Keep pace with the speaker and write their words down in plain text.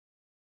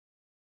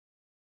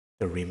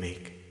the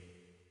remake.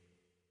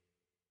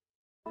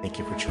 Thank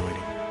you for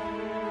joining.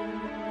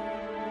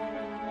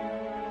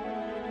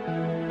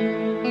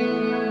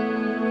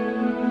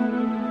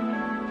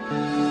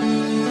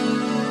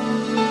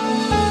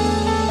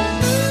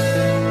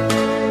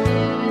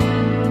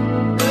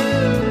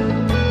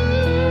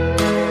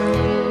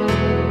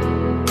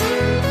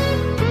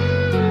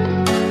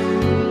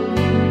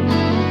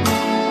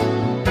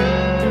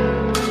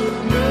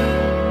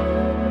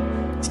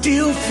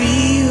 Still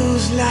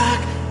feels like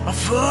our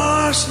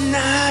first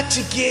night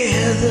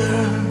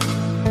together.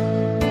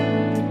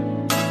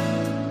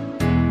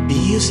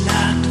 Feels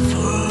like the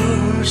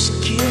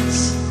first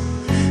kiss.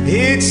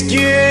 It's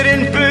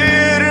getting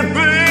better,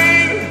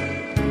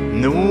 babe.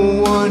 No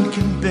one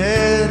can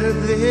better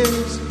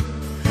this.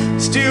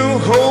 Still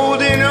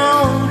holding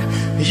on,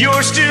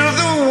 you're still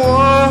the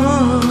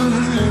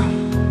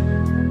one.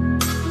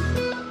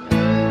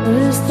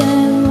 First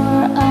time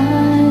our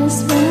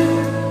eyes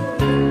met,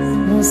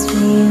 this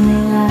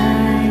feeling I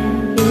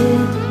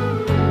get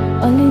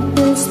only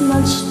feels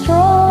much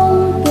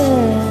stronger.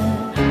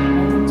 I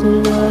want to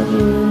love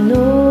you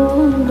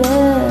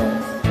longer.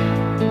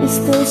 It's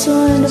still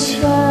trying to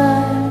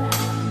fire.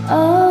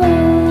 Oh.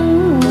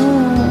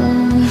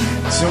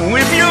 So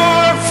if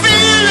you're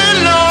feeling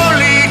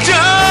lonely,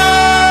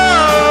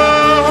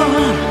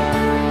 darling,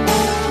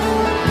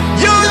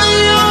 you're the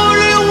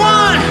only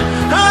one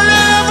I'll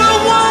ever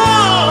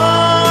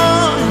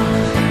want.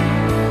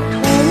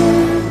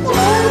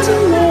 Want to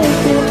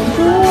make it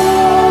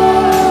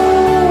good.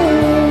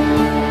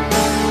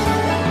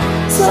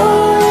 So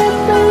if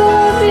I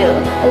love you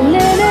a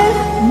little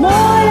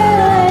more than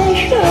I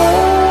should,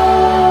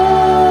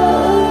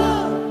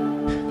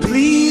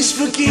 Please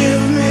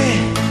forgive me,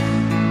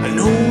 I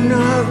know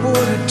not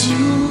what I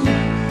do.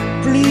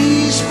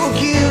 Please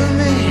forgive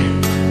me,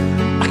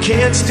 I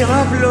can't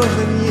stop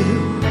loving you.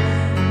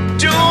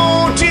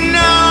 Don't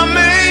deny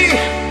me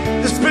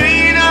this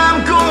pain I'm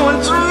going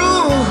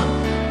through.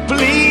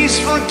 Please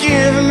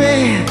forgive me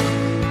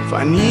if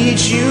I need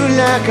you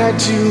like I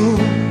do.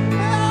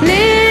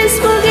 please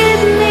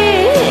forgive me.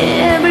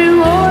 Every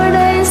word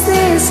I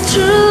say is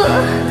true.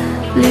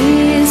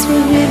 Please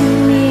forgive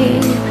me.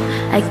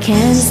 I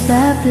can't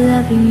stop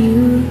loving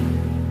you.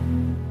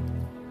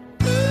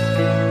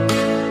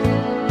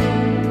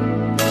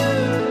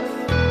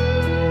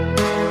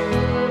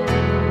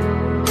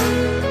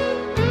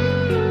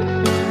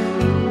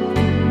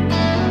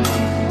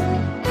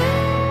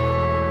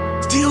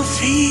 Still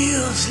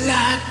feels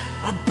like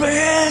our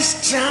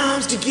best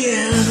times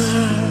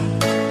together.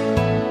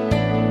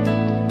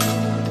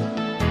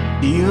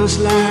 Feels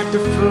like the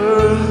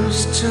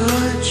first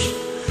touch.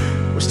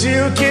 We're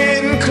still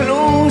getting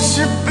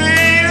closer,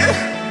 baby.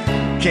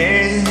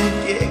 Can't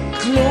get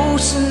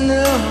close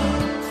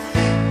enough.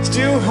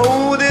 Still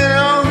holding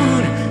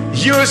on.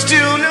 You're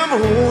still number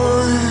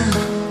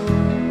one.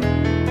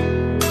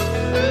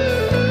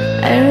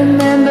 I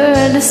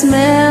remember the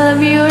smell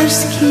of your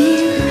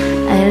skin.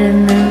 I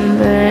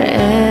remember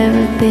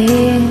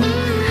everything.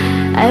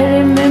 I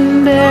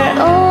remember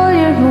all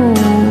your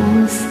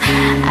moves.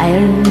 I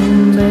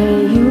remember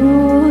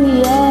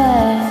you,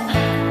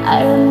 yeah.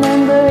 I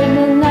remember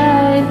the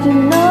night you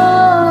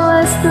know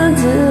I still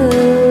do.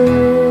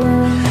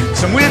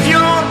 So if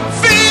you're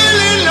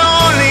feeling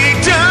lonely,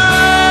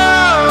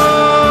 darling,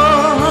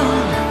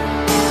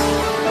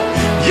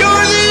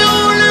 you're the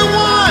only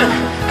one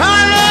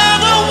I'll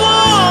ever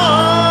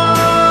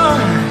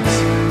want.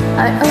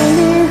 I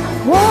only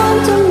want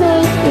to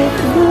make it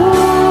good.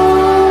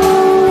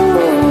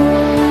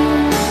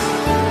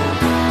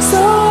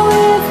 So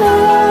if I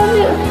love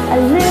you a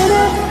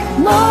little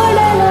more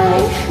than I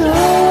should,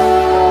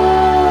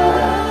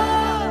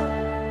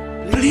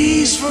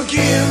 Please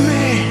forgive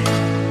me,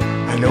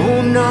 I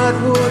know not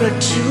what I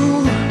do.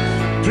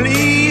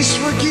 Please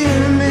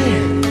forgive me,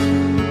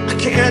 I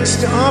can't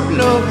stop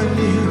loving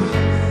you.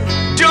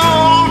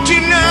 Don't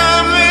deny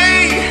me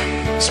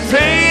this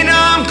pain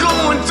I'm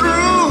going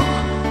through.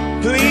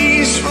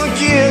 Please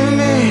forgive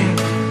me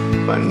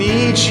if I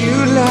need you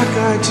like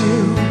I do.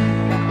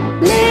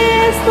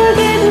 please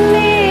forgive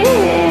me.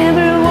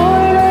 Every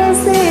word I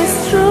say is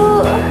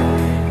true.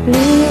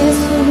 Please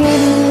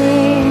forgive me.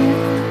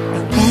 I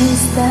can't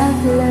stop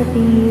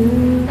loving you.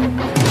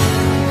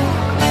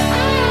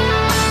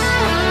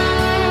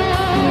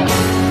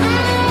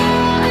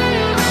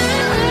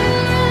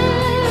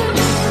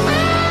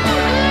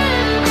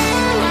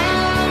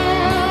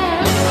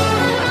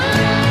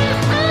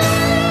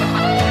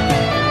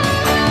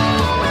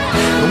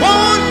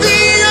 One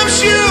thing I'm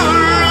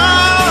sure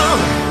of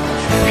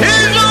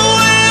is the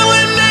way we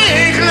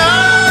make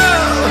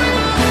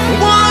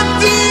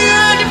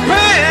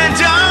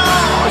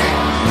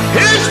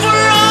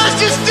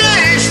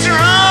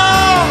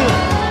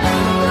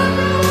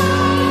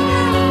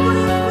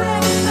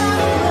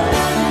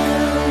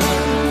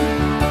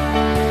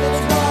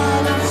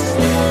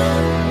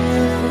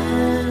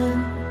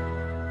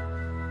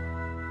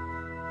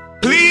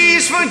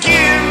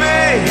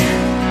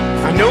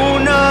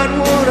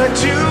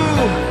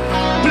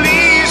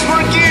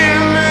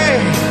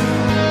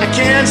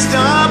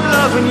stop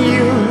loving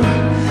you.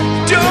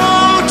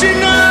 Don't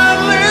deny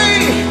me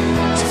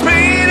the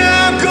pain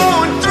I'm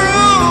going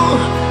through.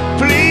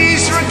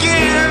 Please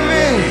forgive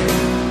me.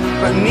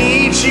 I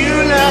need you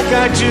like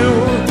I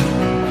do.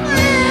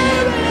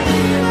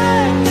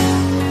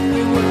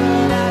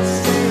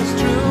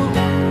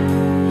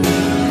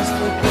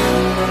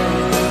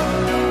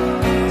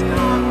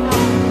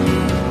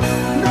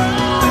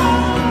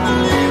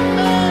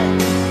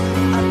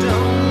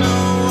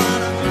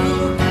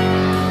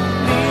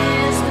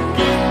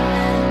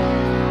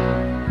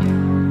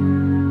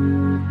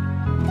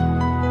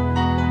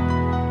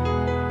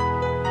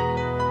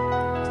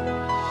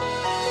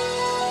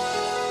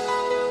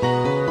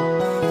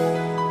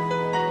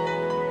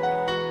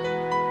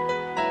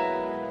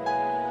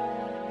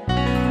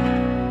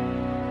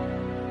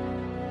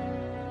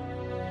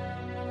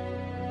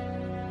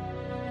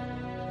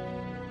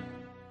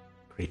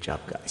 Great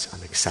job, guys.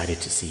 I'm excited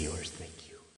to see yours. Thank you.